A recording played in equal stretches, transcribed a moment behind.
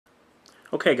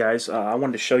Okay guys, I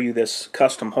wanted to show you this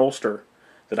custom holster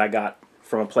that I got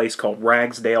from a place called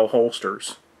Ragsdale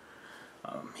Holsters.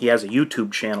 He has a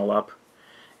YouTube channel up,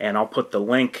 and I'll put the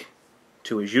link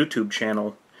to his YouTube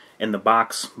channel in the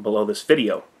box below this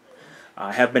video.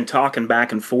 I have been talking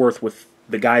back and forth with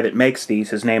the guy that makes these.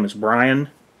 His name is Brian,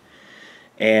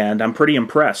 and I'm pretty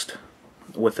impressed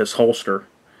with this holster.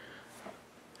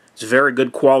 It's very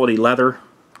good quality leather.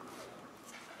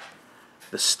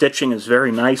 The stitching is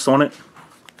very nice on it.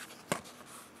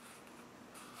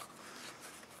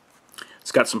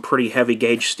 It's got some pretty heavy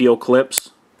gauge steel clips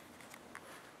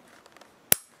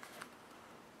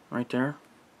right there.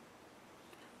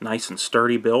 Nice and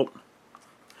sturdy built.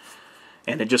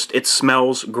 And it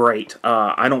smells great.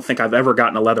 I don't think I've ever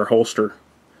gotten a leather holster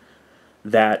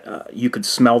that you could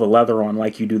smell the leather on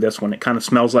like you do this one. It kind of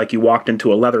smells like you walked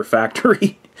into a leather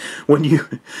factory when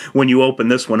you open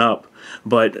this one up.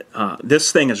 But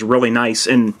this thing is really nice,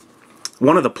 and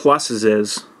one of the pluses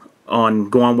is on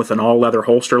going with an all-leather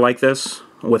holster like this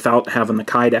without having the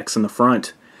kydex in the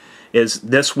front is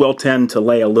this will tend to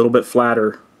lay a little bit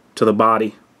flatter to the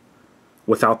body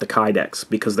without the kydex,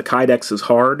 because the kydex is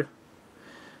hard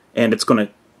and it's going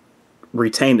to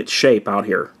retain its shape out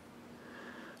here.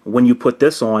 When you put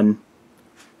this on,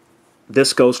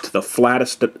 this goes to the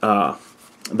flattest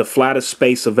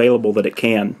space available that it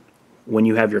can when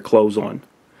you have your clothes on.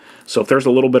 So if there's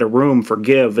a little bit of room for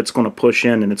give, it's going to push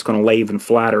in and it's going to lay even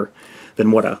flatter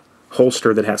than what a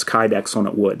holster that has kydex on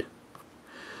it would.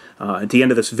 At the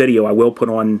end of this video, I will put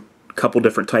on a couple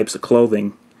different types of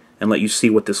clothing and let you see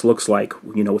what this looks like,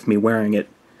 you know, with me wearing it,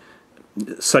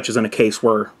 such as in a case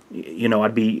where, you know,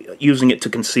 I'd be using it to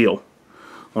conceal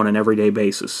on an everyday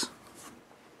basis.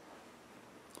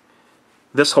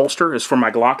 This holster is for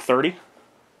my Glock 30.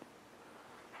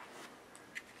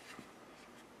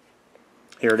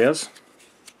 Here it is,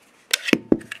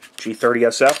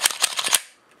 G30SF.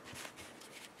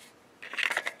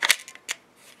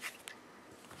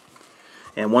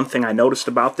 And one thing I noticed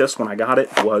about this when I got it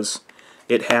was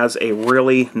it has a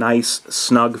really nice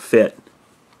snug fit.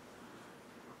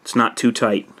 It's not too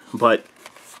tight, but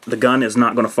the gun is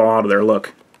not going to fall out of there.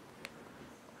 Look,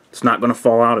 it's not going to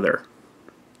fall out of there.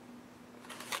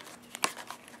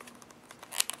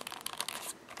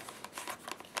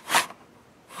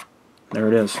 There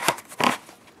it is.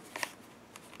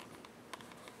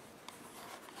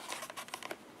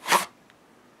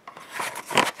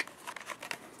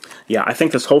 Yeah, I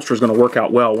think this holster is going to work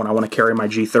out well when I want to carry my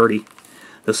G30.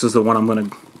 This is the one I'm going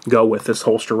to go with, this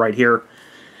holster right here.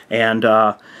 And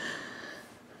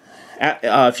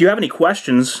if you have any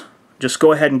questions, just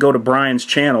go ahead and go to Brian's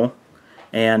channel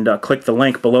and click the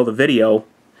link below the video.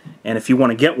 And if you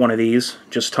want to get one of these,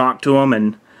 just talk to him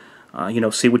and you know,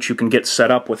 see what you can get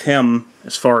set up with him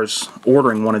as far as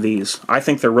ordering one of these. I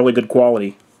think they're really good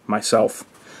quality myself.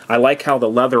 I like how the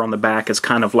leather on the back is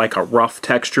kind of like a rough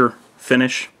texture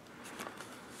finish.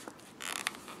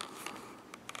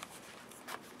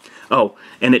 Oh,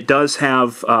 and it does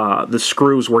have the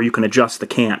screws where you can adjust the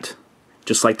cant,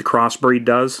 just like the crossbreed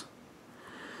does.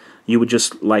 You would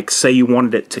just, like, say you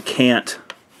wanted it to cant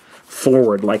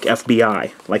forward like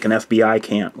FBI, like an FBI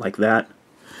cant, like that.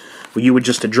 Well, you would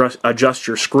just adjust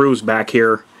your screws back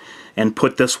here and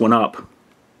put this one up.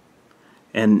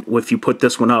 And if you put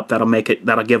this one up,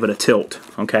 that'll give it a tilt,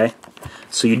 okay?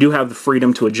 So you do have the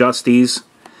freedom to adjust these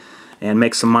and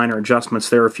make some minor adjustments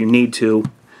there if you need to,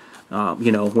 you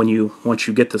know, once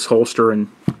you get this holster and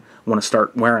want to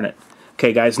start wearing it.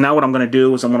 Okay, guys, now what I'm going to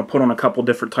do is I'm going to put on a couple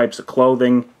different types of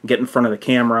clothing, get in front of the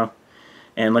camera,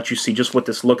 and let you see just what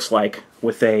this looks like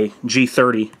with a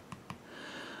G30,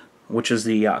 which is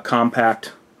the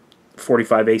compact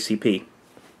 45 ACP.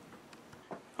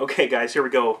 Okay guys, here we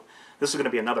go. This is going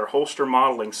to be another holster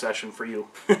modeling session for you.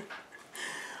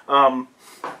 I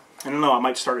don't know, I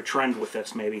might start a trend with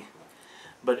this maybe.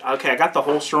 But okay, I got the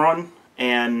holster on,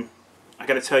 and I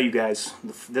got to tell you guys,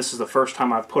 this is the first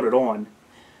time I've put it on,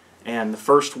 and the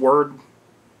first word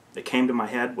that came to my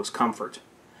head was comfort.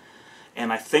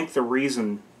 And I think the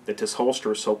reason that this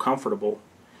holster is so comfortable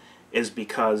is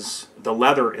because the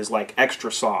leather is like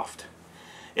extra soft.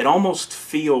 It almost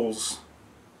feels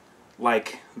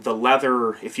like the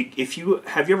leather, have you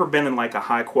ever been in like a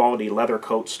high quality leather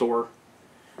coat store,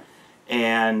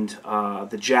 and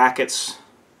the jackets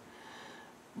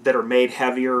that are made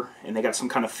heavier and they got some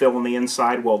kind of fill on the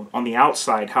inside? Well, on the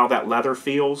outside, how that leather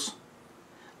feels,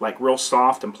 like real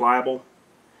soft and pliable,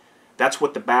 that's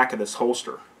what the back of this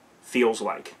holster feels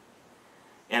like.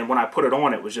 And when I put it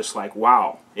on, it was just like,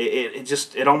 wow.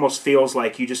 It almost feels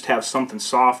like you just have something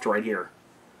soft right here.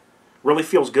 Really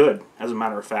feels good, as a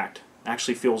matter of fact.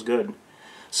 Actually feels good.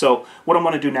 So what I'm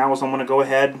going to do now is I'm going to go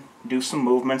ahead and do some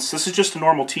movements. This is just a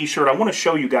normal t-shirt. I want to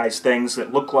show you guys things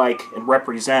that look like and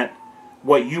represent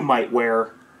what you might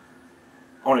wear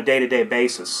on a day-to-day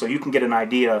basis, so you can get an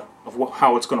idea of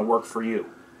how it's going to work for you.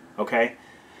 Okay?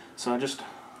 So I just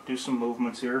do some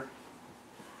movements here.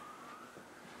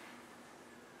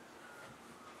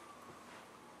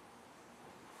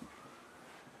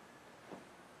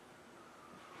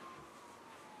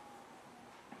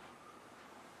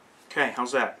 Okay,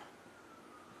 how's that?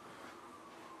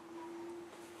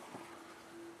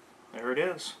 There it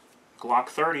is. Glock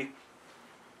 30.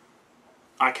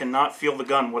 I cannot feel the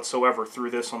gun whatsoever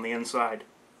through this on the inside.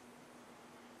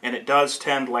 And it does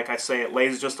tend, like I say, it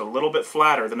lays just a little bit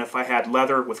flatter than if I had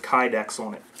leather with Kydex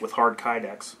on it, with hard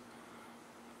Kydex.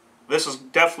 This is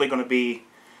definitely going to be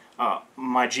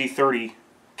my G30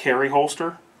 carry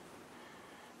holster.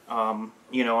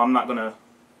 You know, I'm not gonna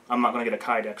get a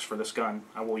Kydex for this gun.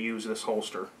 I will use this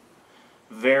holster.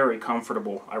 Very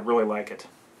comfortable. I really like it.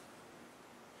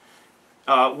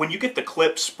 When you get the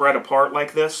clips spread apart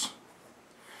like this,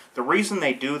 the reason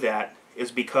they do that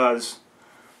is because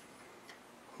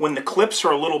when the clips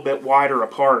are a little bit wider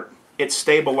apart, it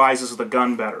stabilizes the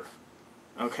gun better.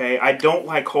 Okay, I don't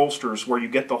like holsters where you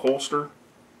get the holster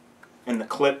and the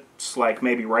clips like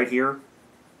maybe right here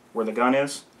where the gun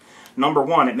is. Number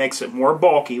one, it makes it more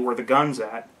bulky where the gun's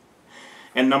at.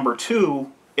 And number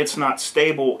two, it's not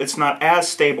stable. It's not as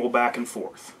stable back and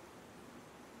forth.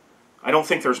 I don't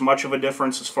think there's much of a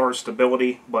difference as far as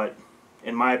stability, but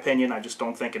in my opinion, I just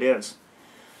don't think it is.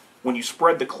 When you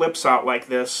spread the clips out like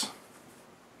this,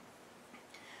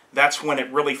 that's when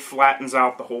it really flattens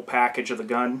out the whole package of the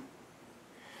gun.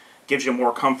 Gives you a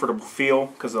more comfortable feel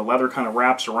because the leather kind of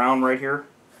wraps around right here.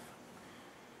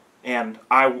 And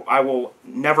I will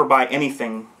never buy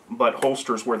anything but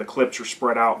holsters where the clips are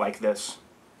spread out like this.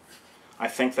 I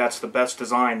think that's the best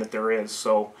design that there is.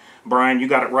 So, Brian, you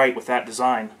got it right with that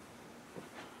design.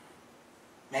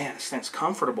 Man, this thing's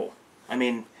comfortable. I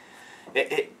mean,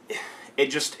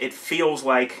 it feels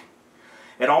like,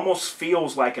 it almost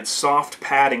feels like it's soft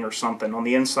padding or something on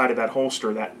the inside of that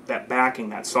holster, that backing,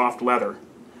 that soft leather.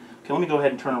 Okay, let me go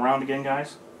ahead and turn around again,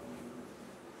 guys.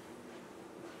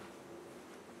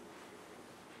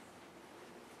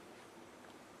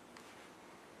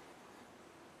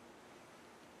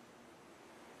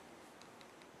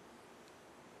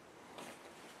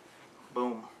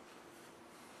 Boom.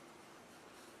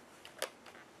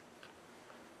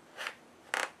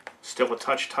 Still a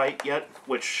touch tight yet,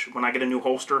 which when I get a new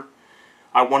holster,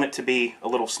 I want it to be a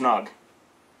little snug.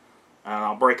 And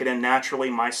I'll break it in naturally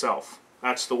myself.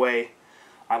 That's the way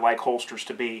I like holsters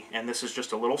to be. And this is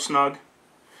just a little snug.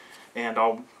 And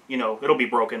it'll be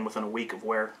broken within a week of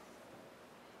wear.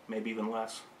 Maybe even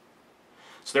less.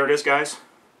 So there it is, guys.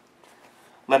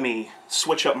 Let me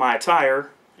switch up my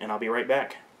attire, and I'll be right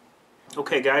back.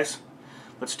 Okay, guys,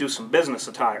 let's do some business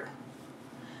attire.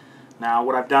 Now,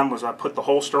 what I've done was I put the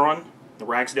holster on, the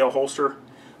Ragsdale holster,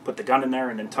 put the gun in there,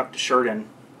 and then tucked the shirt in.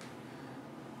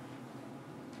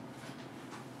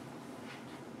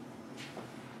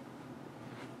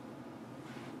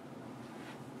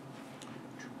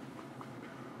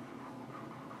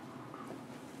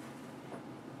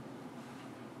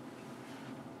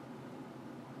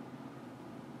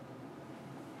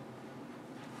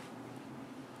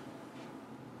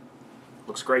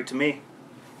 Looks great to me.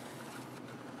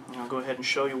 I'll go ahead and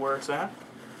show you where it's at.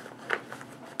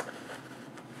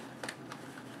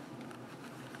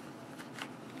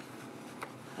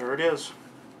 There it is.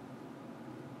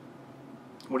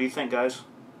 What do you think, guys?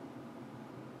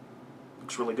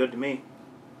 Looks really good to me,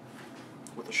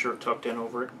 with the shirt tucked in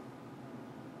over it.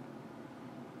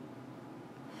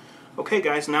 Okay,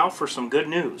 guys, now for some good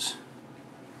news.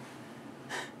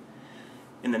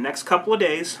 In the next couple of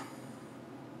days,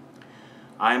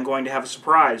 I am going to have a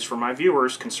surprise for my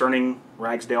viewers concerning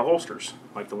Ragsdale holsters,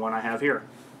 like the one I have here.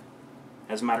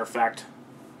 As a matter of fact,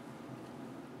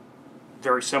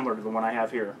 very similar to the one I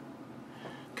have here.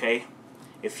 Okay,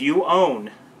 if you own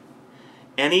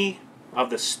any of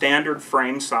the standard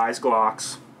frame size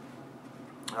Glocks,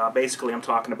 basically I'm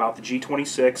talking about the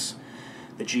G26,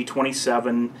 the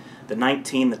G27, the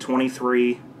 19, the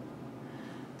 23,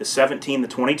 the 17, the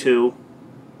 22,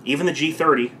 even the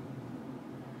G30,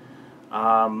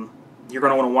 you're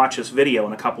going to want to watch this video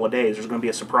in a couple of days. There's going to be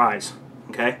a surprise.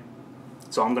 Okay?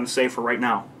 That's all I'm going to say for right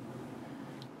now.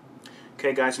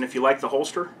 Okay, guys, and if you like the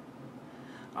holster,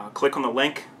 click on the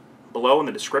link below in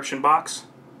the description box.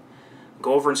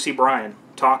 Go over and see Brian.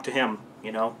 Talk to him.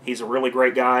 You know, he's a really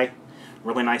great guy,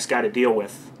 really nice guy to deal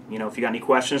with. You know, if you got any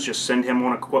questions, just send him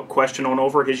on a question on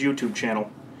over his YouTube channel.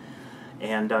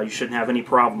 and you shouldn't have any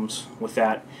problems with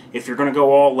that. If you're going to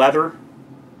go all leather,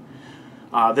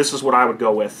 this is what I would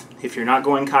go with. If you're not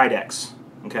going Kydex,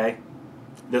 okay,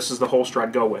 this is the holster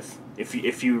I'd go with.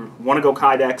 If you want to go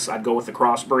Kydex, I'd go with the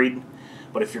crossbreed.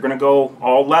 But if you're going to go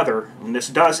all leather, and this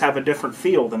does have a different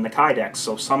feel than the Kydex,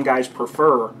 so some guys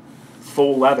prefer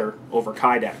full leather over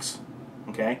Kydex,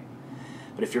 okay?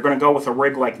 But if you're going to go with a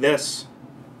rig like this,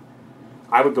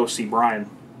 I would go see Brian.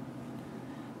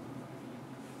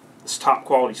 It's top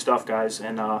quality stuff, guys,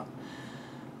 and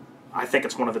I think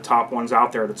it's one of the top ones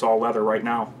out there that's all leather right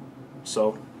now.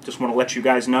 So just want to let you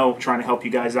guys know, trying to help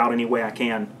you guys out any way I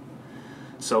can.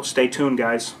 So stay tuned,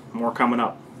 guys. More coming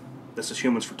up. This is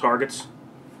Humans for Targets,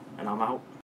 and I'm out.